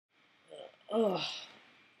Ugh.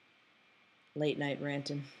 Late night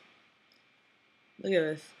ranting. Look at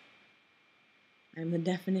this. I'm the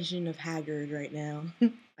definition of haggard right now.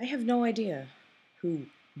 I have no idea who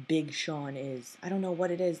Big Sean is. I don't know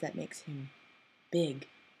what it is that makes him big.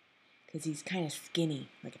 Because he's kind of skinny,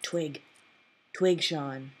 like a twig. Twig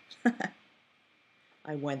Sean.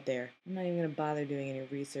 I went there. I'm not even going to bother doing any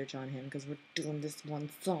research on him because we're doing this one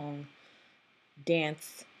song.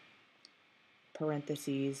 Dance,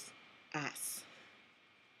 parentheses, ass.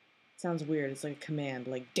 Sounds weird. It's like a command,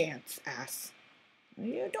 like dance, ass.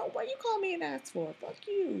 You don't, what you call me an ass for? Fuck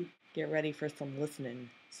you. Get ready for some listening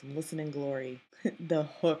glory. The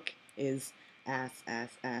hook is ass,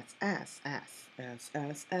 ass, ass, ass, ass, ass,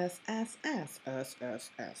 ass, ass, ass, ass, ass, ass,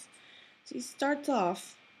 ass. So he starts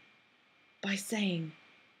off by saying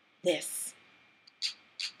this.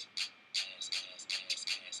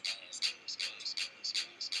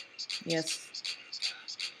 Yes.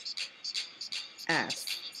 Ass.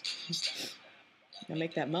 Now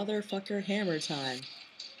make that motherfucker hammer time.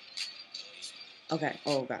 Okay,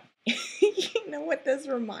 oh god. You know what this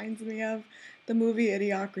reminds me of? The movie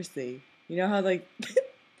Idiocracy. You know how, like,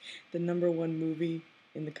 the #1 movie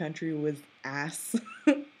in the country was Ass?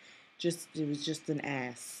 It was just an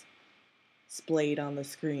ass splayed on the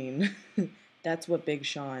screen. That's what Big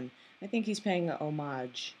Sean. I think he's paying an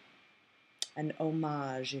homage,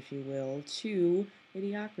 if you will, to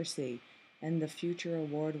Idiocracy and the future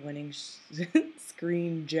award-winning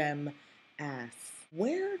screen gem Ass.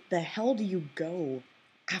 Where the hell do you go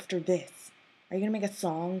after this? Are you gonna make a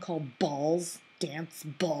song called Balls? Dance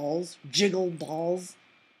balls? Jiggle balls?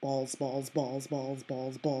 Balls, balls, balls, balls,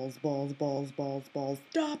 balls, balls, balls, balls, balls, balls.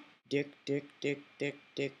 Stop! Dick, dick, dick, dick,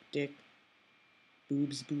 dick, dick.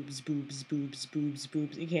 Boobs, boobs, boobs, boobs, boobs,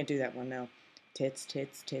 boobs. You can't do that one now. Tits,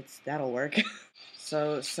 tits, tits. That'll work.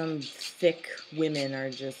 So some thick women are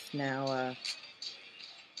just now,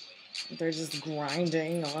 they're just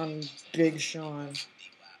grinding on Big Sean.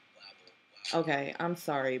 Okay, I'm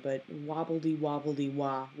sorry, but wobbledy wobbledy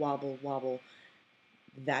wah, wobble wobble.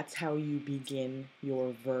 That's how you begin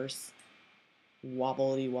your verse.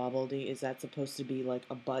 Wobbledy wobbledy. Is that supposed to be like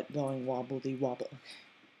a butt going wobbledy wobble?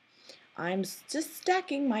 I'm just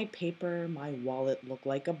stacking my paper. My wallet looked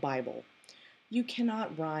like a Bible. You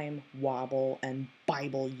cannot rhyme wobble and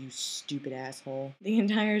Bible, you stupid asshole. The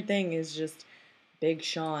entire thing is just Big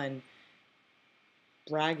Sean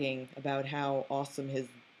bragging about how awesome his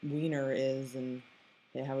wiener is and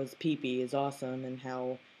how his pee-pee is awesome and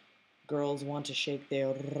how girls want to shake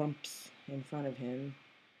their rumps in front of him.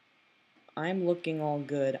 I'm looking all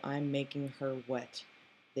good. I'm making her wet.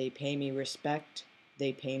 They pay me respect.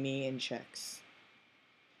 They pay me in checks.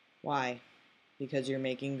 Why? Because you're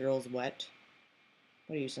making girls wet?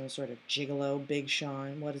 What are you, some sort of gigolo, Big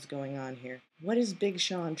Sean? What is going on here? What is Big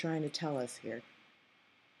Sean trying to tell us here?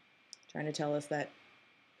 Trying to tell us that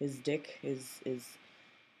his dick is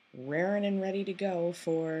raring and ready to go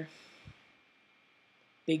for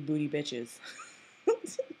big booty bitches.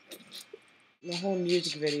 The whole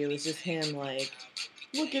music video is just him like,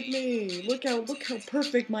 look at me, look how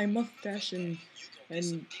perfect my mustache and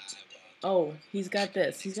oh, he's got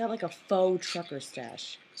this. He's got like a faux trucker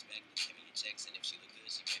stash.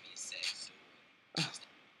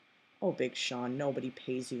 Oh, Big Sean, nobody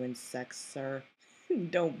pays you in sex, sir.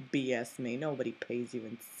 Don't BS me. Nobody pays you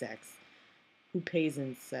in sex. Who pays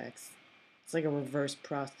in sex? It's like a reverse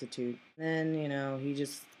prostitute. Then, you know, he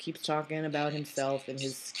just keeps talking about himself and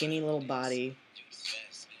his skinny little body.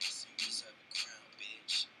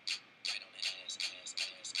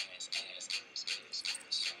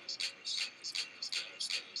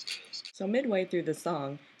 So midway through the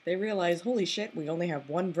song, they realize, holy shit, we only have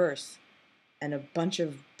one verse and a bunch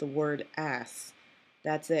of the word ass.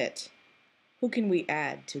 That's it. Who can we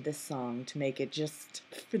add to this song to make it just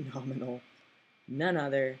phenomenal? None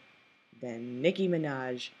other than Nicki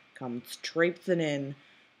Minaj comes traipsing in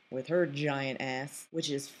with her giant ass,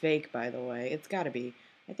 which is fake, by the way. It's gotta be.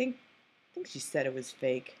 I think she said it was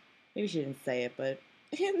fake. Maybe she didn't say it, but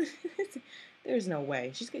there's no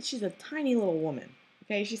way. She's a tiny little woman.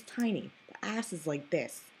 Okay, she's tiny. The ass is like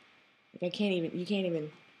this. Like you can't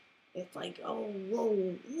even. It's like, oh,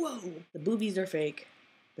 whoa, whoa. The boobies are fake.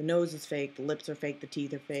 The nose is fake. The lips are fake. The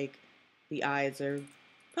teeth are fake. The eyes are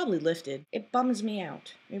probably lifted. It bums me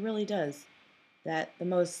out. It really does. That the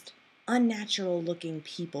most unnatural looking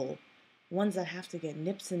people, ones that have to get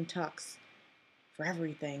nips and tucks for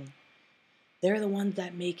everything, they're the ones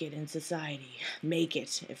that make it in society. Make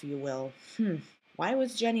it, if you will. Why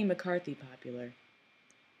was Jenny McCarthy popular?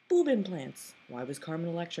 Boob implants. Why was Carmen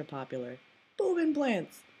Electra popular? Boob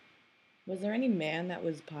implants. Was there any man that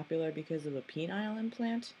was popular because of a penile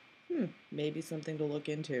implant? Maybe something to look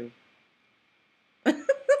into.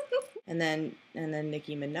 And then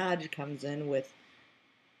Nicki Minaj comes in with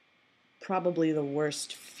probably the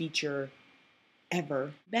worst feature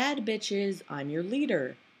ever. Bad bitches, I'm your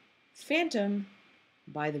leader. Phantom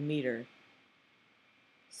by the meter.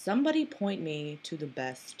 Somebody point me to the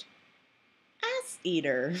best ass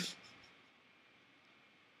eater.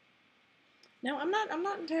 Now I'm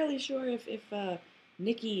not entirely sure if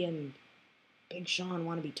Nicki and Big Sean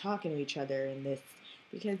want to be talking to each other in this,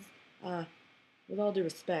 because with all due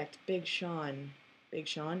respect, Big Sean,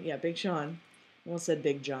 yeah, Big Sean, I almost said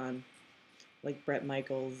Big John, like Bret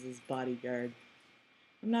Michaels' bodyguard.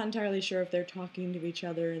 I'm not entirely sure if they're talking to each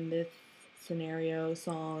other in this scenario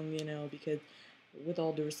song, because with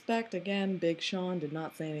all due respect, again, Big Sean did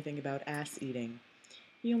not say anything about ass eating.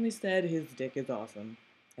 He only said his dick is awesome,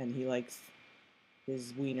 and he likes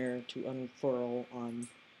his wiener to unfurl on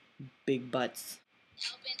big butts.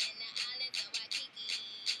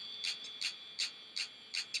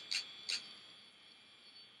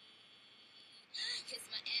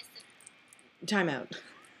 Time out.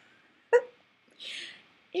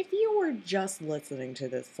 If you were just listening to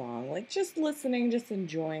this song, like just listening, just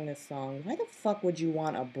enjoying this song, why the fuck would you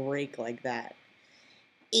want a break like that?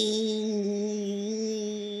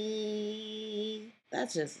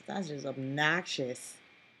 That's just obnoxious.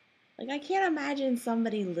 Like, I can't imagine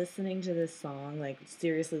somebody listening to this song, like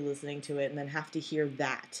seriously listening to it, and then have to hear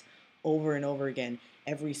that over and over again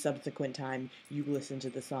every subsequent time you listen to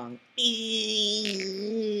the song.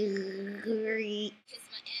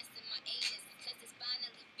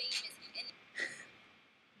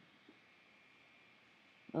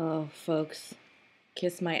 Oh, folks,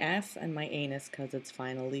 kiss my ass and my anus 'cause it's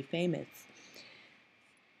finally famous.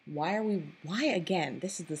 Why again?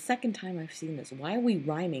 This is the second time I've seen this. Why are we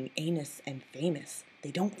rhyming anus and famous?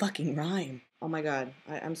 They don't fucking rhyme. Oh my god,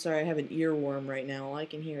 I'm sorry, I have an earworm right now. All I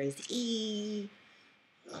can hear is ee.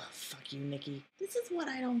 Ugh, fuck you, Nicki. This is what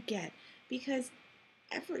I don't get. Because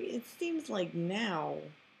it seems like now,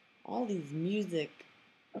 all these music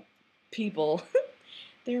people,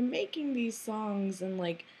 they're making these songs and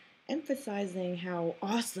like emphasizing how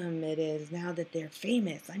awesome it is now that they're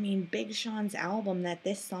famous. I mean, Big Sean's album that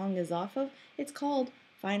this song is off of, it's called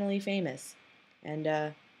Finally Famous.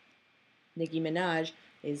 And Nicki Minaj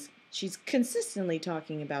she's consistently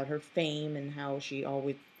talking about her fame and how she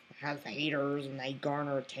always has haters and they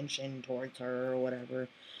garner attention towards her or whatever.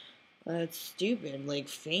 That's stupid. Like,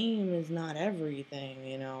 fame is not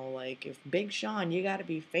everything. Like, if Big Sean, you gotta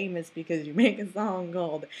be famous because you make a song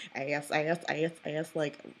called Ass, Ass, Ass, Ass.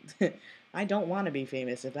 Like, I don't want to be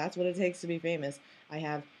famous. If that's what it takes to be famous,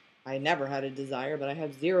 I never had a desire, but I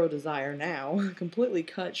have zero desire now. Completely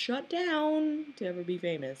shut down to ever be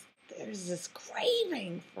famous. There's this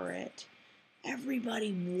craving for it.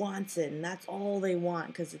 Everybody wants it, and that's all they want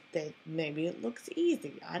because maybe it looks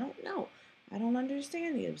easy. I don't know. I don't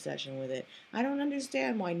understand the obsession with it. I don't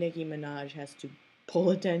understand why Nicki Minaj has to pull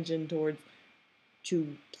attention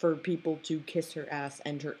for people to kiss her ass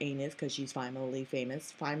and her anus because she's finally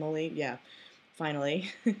famous. Finally, yeah,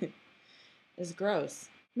 finally. It's gross.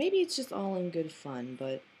 Maybe it's just all in good fun,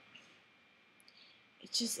 but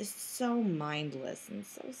it's so mindless and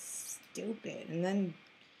so stupid. And then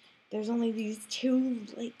there's only these two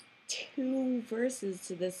verses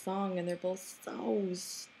to this song, and they're both so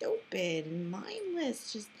stupid and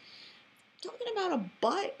mindless. Just talking about a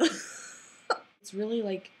butt. It's really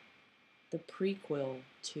like the prequel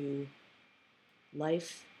to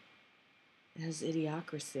Life as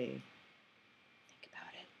Idiocracy. Think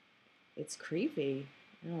about it. It's creepy.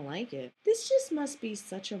 I don't like it. This just must be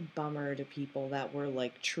such a bummer to people that were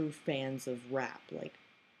like true fans of rap, like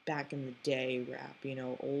back in the day rap,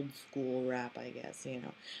 old school rap, I guess,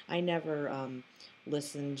 I never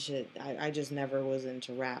listened to, I just never was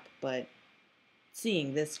into rap, but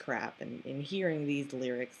seeing this crap and hearing these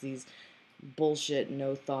lyrics, these bullshit,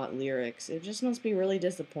 no thought lyrics, it just must be really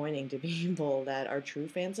disappointing to people that are true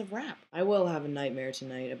fans of rap. I will have a nightmare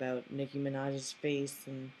tonight about Nicki Minaj's face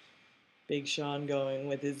and Big Sean going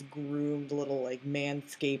with his groomed little, like,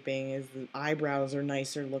 manscaping. His eyebrows are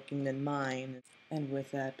nicer looking than mine. And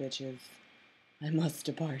with that, bitches, I must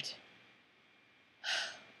depart.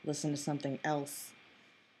 Listen to something else,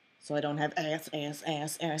 so I don't have ass, ass,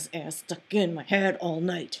 ass, ass, ass stuck in my head all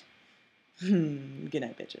night. Good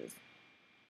night, bitches.